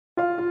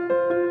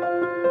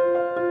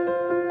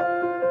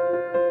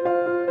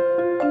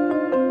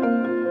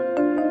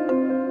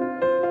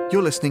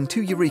You're listening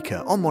to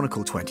Eureka on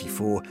Monocle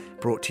 24,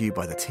 brought to you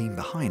by the team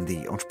behind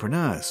The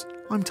Entrepreneurs.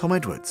 I'm Tom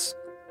Edwards.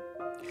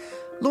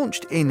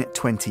 Launched in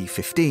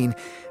 2015,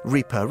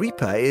 Ripa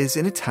Ripa is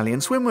an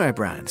Italian swimwear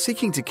brand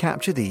seeking to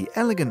capture the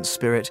elegant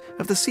spirit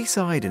of the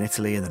seaside in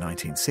Italy in the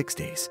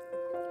 1960s.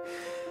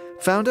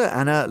 Founder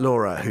Anna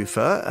Laura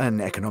Hufer,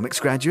 an economics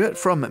graduate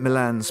from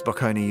Milan's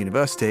Bocconi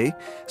University,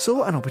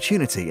 saw an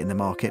opportunity in the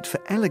market for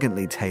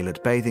elegantly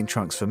tailored bathing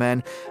trunks for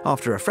men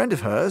after a friend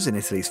of hers in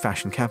Italy's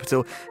fashion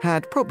capital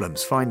had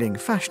problems finding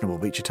fashionable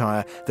beach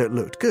attire that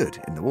looked good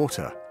in the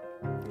water.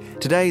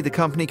 Today, the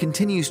company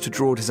continues to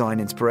draw design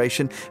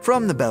inspiration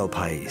from the Bel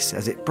Paese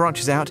as it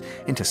branches out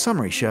into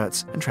summery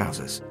shirts and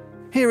trousers.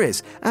 Here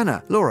is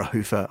Anna Laura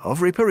Hufer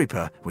of Ripa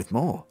Ripa with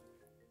more.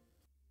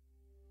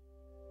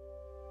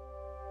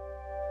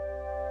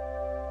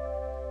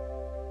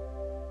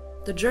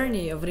 The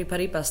journey of Ripa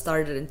Ripa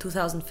started in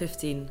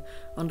 2015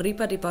 on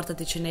Ripa di Porta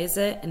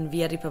Ticinese and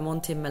Via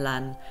Ripamonti in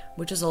Milan,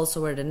 which is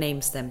also where the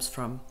name stems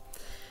from.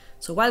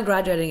 So while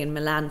graduating in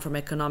Milan from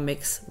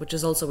economics, which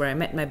is also where I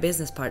met my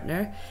business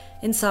partner,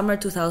 in summer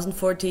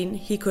 2014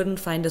 he couldn't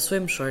find a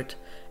swim short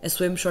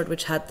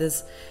which had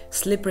this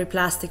slippery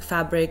plastic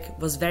fabric,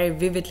 was very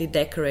vividly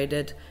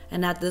decorated,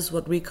 and had this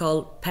what we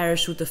call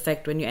parachute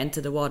effect when you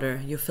enter the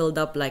water. You filled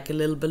up like a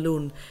little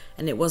balloon,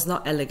 and it was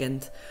not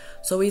elegant.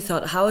 So we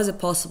thought, how is it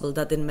possible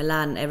that in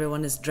Milan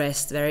everyone is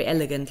dressed very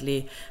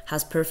elegantly,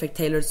 has perfect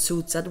tailored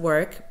suits at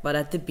work, but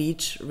at the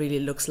beach really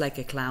looks like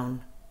a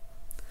clown?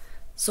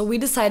 So we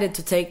decided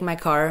to take my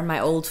car, my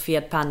old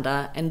Fiat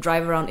Panda, and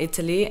drive around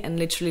Italy and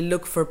literally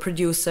look for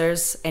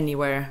producers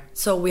anywhere.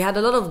 So we had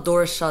a lot of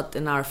doors shut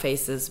in our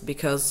faces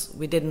because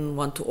we didn't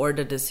want to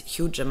order this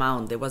huge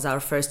amount. It was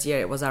our first year,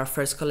 it was our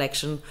first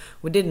collection.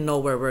 We didn't know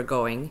where we're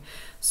going.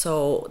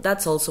 So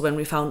that's also when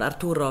we found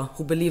Arturo,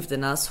 who believed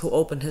in us, who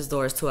opened his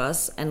doors to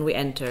us, and we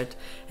entered.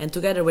 And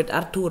together with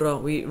Arturo,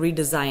 we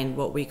redesigned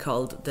what we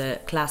called the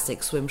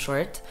classic swim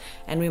short,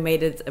 and we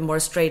made it a more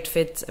straight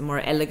fit, a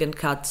more elegant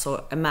cut,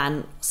 so a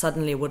man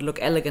suddenly would look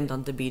elegant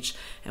on the beach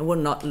and would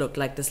not look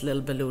like this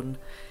little balloon.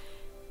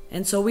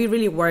 And so we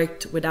really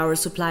worked with our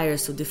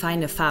suppliers to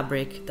define a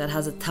fabric that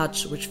has a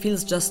touch which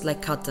feels just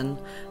like cotton,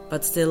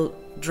 but still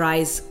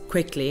dries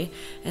quickly.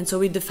 And so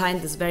we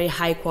defined this very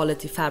high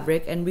quality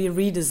fabric, and we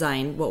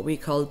redesigned what we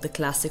called the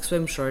classic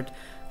swim short.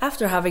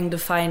 After having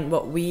defined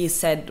what we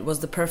said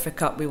was the perfect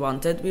cut we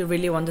wanted, we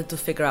really wanted to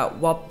figure out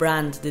what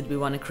brand did we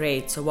want to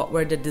create, so what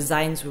were the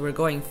designs we were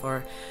going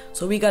for.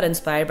 So we got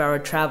inspired by our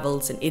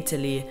travels in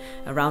Italy,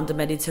 around the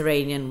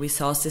Mediterranean. We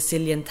saw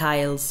Sicilian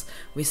tiles,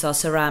 we saw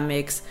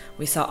ceramics,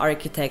 we saw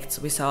architects,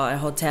 we saw a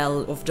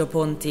hotel of Gio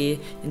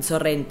Ponti in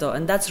Sorrento,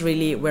 and that's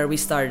really where we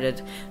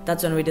started.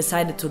 That's when we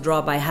decided to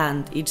draw by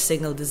hand each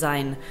single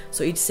design.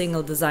 So each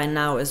single design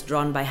now is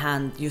drawn by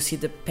hand. You see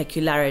the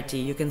peculiarity,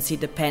 you can see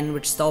the pen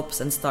which stops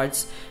and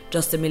starts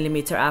just a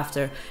millimeter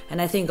after,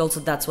 and I think also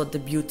that's what the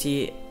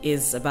beauty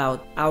is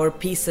about. Our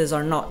pieces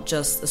are not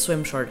just a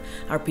swim short,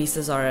 our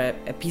pieces are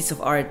a piece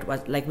of art,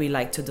 like we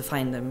like to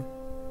define them.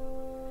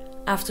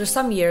 After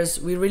some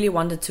years, we really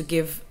wanted to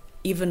give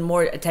even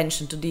more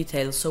attention to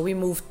detail, so we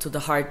moved to the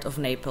heart of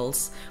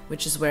Naples,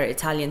 which is where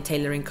Italian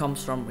tailoring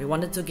comes from. We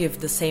wanted to give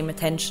the same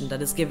attention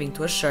that is given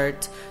to a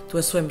shirt to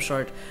a swim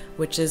short,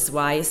 which is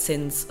why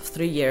since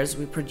 3 years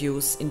we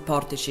produce in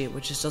Portici,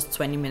 which is just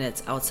 20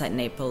 minutes outside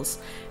Naples.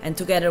 And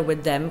together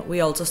with them,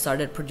 we also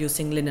started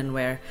producing linen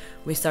wear.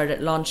 We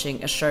started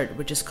launching a shirt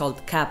which is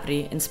called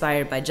Capri,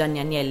 inspired by Gianni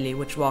Agnelli,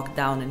 which walked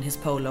down in his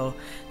polo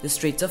the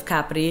streets of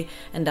Capri,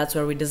 and that's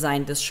where we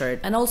designed this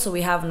shirt. And also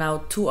we have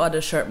now 2 other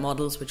shirt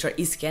models, which are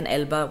Ischia and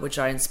Elba, which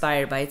are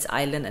inspired by its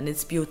island and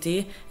its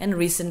beauty, and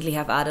recently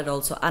have added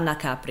also Anna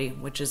Capri,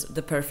 which is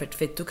the perfect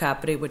fit to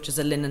Capri, which is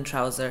a linen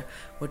trouser,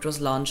 which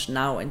was launched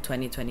now in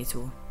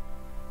 2022.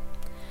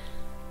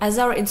 As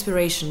our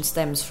inspiration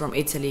stems from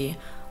Italy,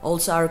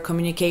 also our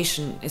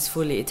communication is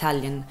fully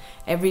Italian.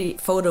 Every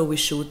photo we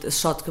shoot is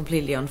shot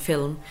completely on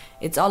film.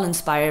 It's all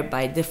inspired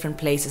by different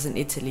places in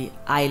Italy,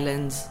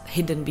 islands,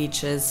 hidden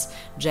beaches,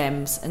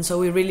 gems, and so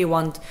we really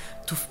want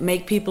to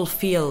make people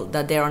feel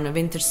that they're on a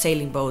vintage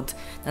sailing boat,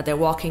 that they're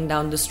walking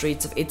down the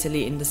streets of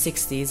Italy in the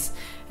 60s,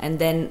 and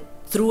then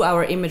through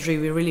our imagery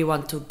we really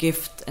want to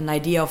gift an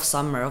idea of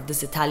summer, of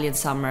this Italian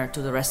summer,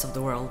 to the rest of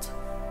the world.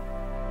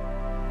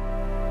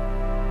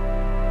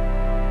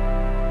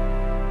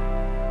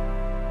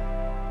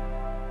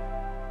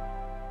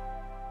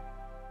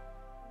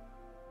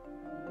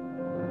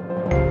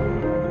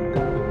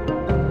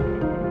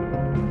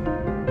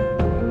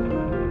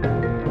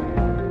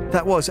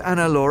 That was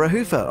Anna Laura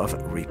Hufer of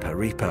Ripa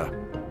Ripa.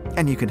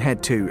 And you can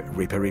head to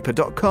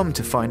riparipa.com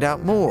to find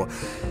out more.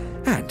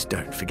 And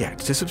don't forget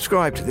to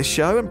subscribe to this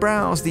show and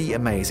browse the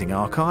amazing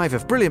archive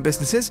of brilliant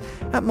businesses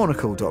at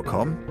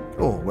monocle.com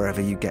or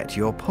wherever you get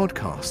your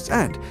podcasts.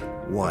 And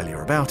while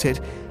you're about it,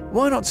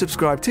 why not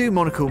subscribe to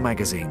Monocle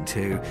magazine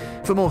too,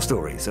 for more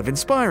stories of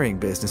inspiring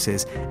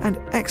businesses and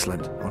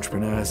excellent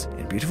entrepreneurs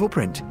in beautiful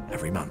print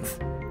every month.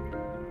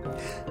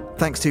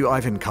 Thanks to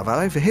Ivan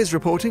Carvalho for his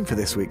reporting for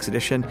this week's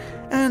edition,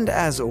 and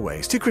as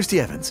always to Christy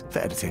Evans for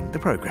editing the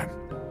programme.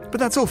 But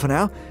that's all for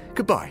now.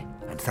 Goodbye,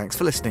 and thanks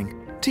for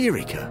listening to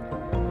Eureka.